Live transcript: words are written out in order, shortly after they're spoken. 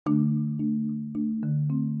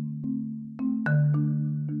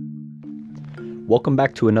Welcome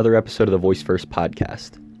back to another episode of the Voice First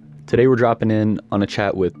podcast. Today we're dropping in on a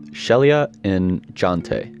chat with Shelia and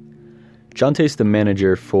Jonte. Jonte's the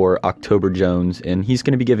manager for October Jones, and he's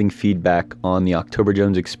going to be giving feedback on the October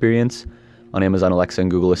Jones experience on Amazon Alexa and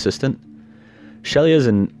Google Assistant. Shelia is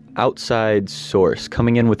an outside source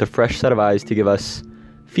coming in with a fresh set of eyes to give us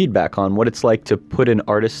feedback on what it's like to put an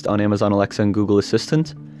artist on Amazon Alexa and Google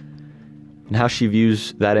Assistant, and how she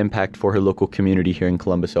views that impact for her local community here in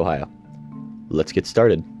Columbus, Ohio. Let's get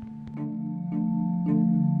started.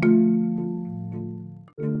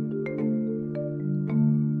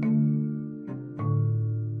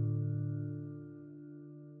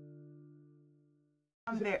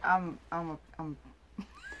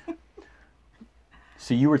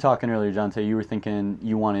 So you were talking earlier, Jonte, you were thinking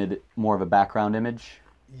you wanted more of a background image?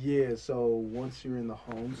 Yeah, so once you're in the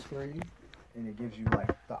home screen, and it gives you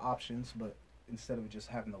like the options, but instead of just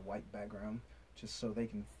having the white background, just so they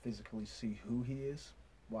can physically see who he is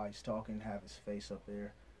while he's talking, have his face up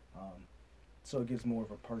there. So it gives more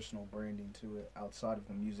of a personal branding to it outside of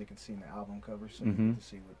the music and seeing the album cover, so you get to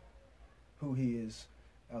see who he is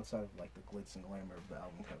outside of like the glitz and glamour of the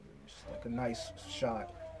album cover. It's like a nice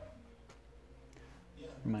shot.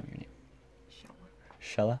 Remind me your name.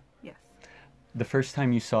 Shella. Shella? Yes. The first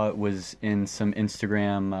time you saw it was in some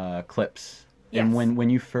Instagram clips. Yes. And when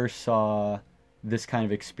you first saw this kind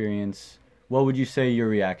of experience, what would you say your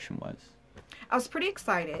reaction was? I was pretty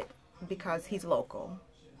excited because he's local,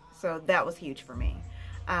 so that was huge for me.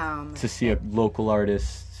 To see a local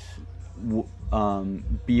artist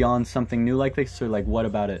be on something new like this, or like what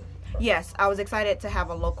about it? Yes, I was excited to have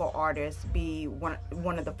a local artist be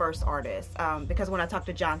one of the first artists, because when I talked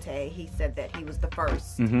to Jonte, he said that he was the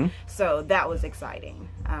first. So that was exciting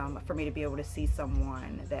for me to be able to see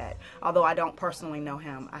someone that, although I don't personally know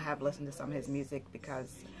him, I have listened to some of his music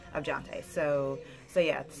because of Jonte. So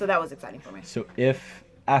that was exciting for me. So if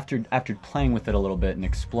after playing with it a little bit and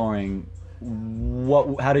exploring,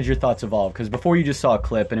 how did your thoughts evolve? Because before you just saw a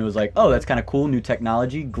clip and it was like, oh, that's kind of cool, new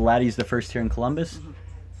technology, glad he's the first here in Columbus.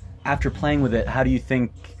 After playing with it, what do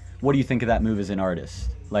you think of that move as an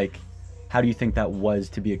artist? Like, how do you think that was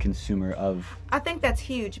to be a consumer of? I think that's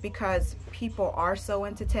huge because people are so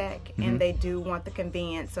into tech and they do want the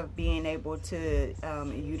convenience of being able to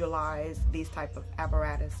utilize these type of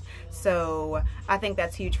apparatus. So I think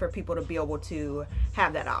that's huge for people to be able to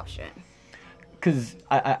have that option. Because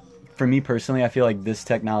for me personally, I feel like this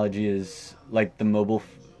technology is like the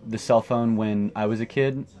cell phone when I was a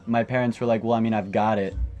kid. My parents were like, well, I mean, I've got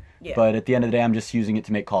it. Yeah. But at the end of the day, I'm just using it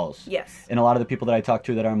to make calls. Yes. And a lot of the people that I talk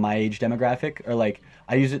to that are my age demographic are like,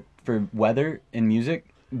 I use it for weather and music,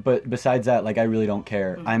 but besides that, like, I really don't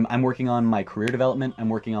care. I'm working on my career development. I'm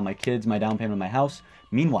working on my kids, my down payment on my house.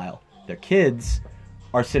 Meanwhile, their kids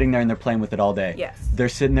are sitting there and they're playing with it all day. Yes. They're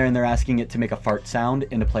sitting there and they're asking it to make a fart sound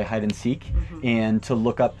and to play hide and seek and to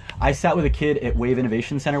look up. I sat with a kid at Wave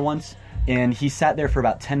Innovation Center once, and he sat there for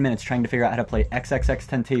about 10 minutes trying to figure out how to play XXX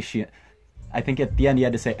Temptation. I think at the end he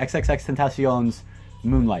had to say XXX Tentacion's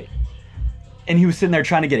Moonlight. And he was sitting there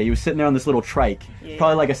trying to get it. He was sitting there on this little trike. Yeah.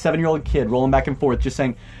 Probably like a 7-year-old kid rolling back and forth just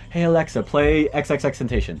saying, hey Alexa, play XXX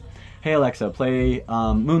Temptation. Hey Alexa, play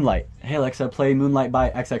Moonlight. Hey Alexa, play Moonlight by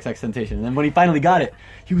XXX Temptation. And then when he finally got it,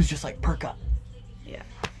 he was just like, perk up. Yeah.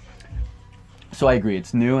 So I agree.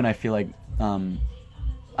 It's new, and I feel like,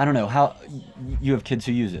 I don't know, how you have kids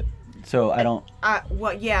who use it. So I don't...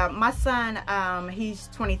 Well, yeah, my son, he's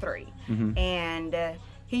 23, and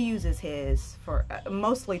he uses his for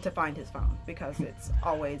mostly to find his phone because it's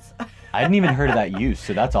always... I hadn't even heard of that use,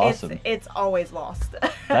 so that's awesome. It's always lost.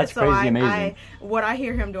 That's so crazy amazing. What I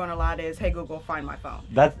hear him doing a lot is, hey, Google, find my phone.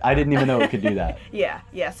 I didn't even know it could do that.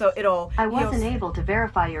 Yeah, so it'll... I wasn't able to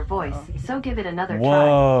verify your voice, so give it another try.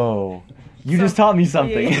 Whoa. You just taught me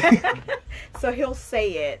something. Yeah. So he'll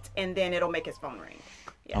say it, and then it'll make his phone ring.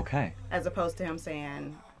 Yeah. Okay. As opposed to him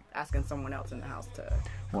asking someone else in the house to...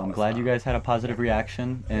 Well, I'm glad you guys had a positive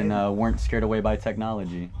reaction and weren't scared away by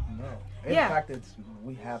technology. No. And the fact that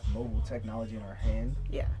we have mobile technology in our hand.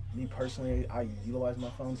 Yeah. Me personally, I utilize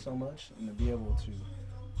my phone so much, and to be able to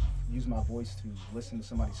use my voice to listen to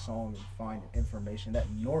somebody's song and find information that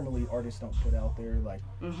normally artists don't put out there, like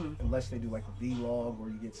unless they do like a vlog or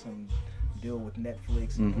you get some deal with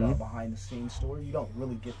Netflix and put out behind the scenes story, you don't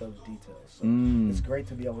really get those details. So it's great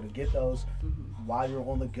to be able to get those while you're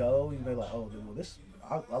on the go. You may be like, oh,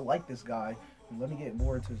 well, I like this guy. let me get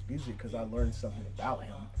more into his music because I learned something about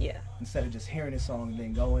him. Yeah. Instead of just hearing his song and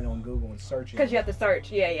then going on Google and searching. Because you have to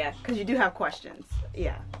search. Yeah. Because you do have questions.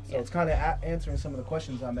 Yeah. So it's kind of answering some of the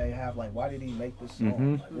questions I may have, like, why did he make this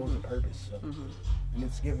song? Like, what was the purpose? So, and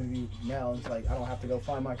it's giving me now, it's like I don't have to go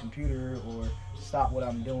find my computer or stop what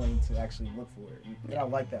I'm doing to actually look for it. And I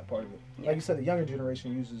like that part of it. Like you said, the younger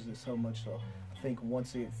generation uses it so much, so I think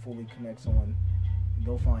once it fully connects on,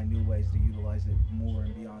 they'll find new ways to utilize it more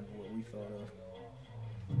and beyond what we thought of.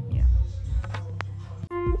 Yeah.